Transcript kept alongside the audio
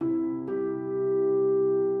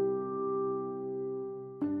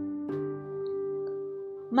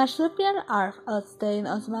Marsupial are a stain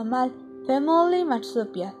of mammal family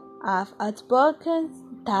marsupial have advocates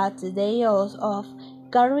that they also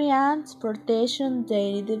carry and protection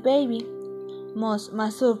their baby. Most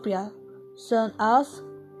marsupial, such as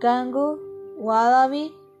kangaroo,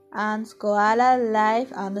 wallaby, and koala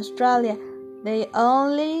live in Australia. The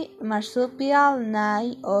only marsupial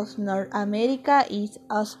native of North America is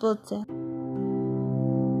Australia.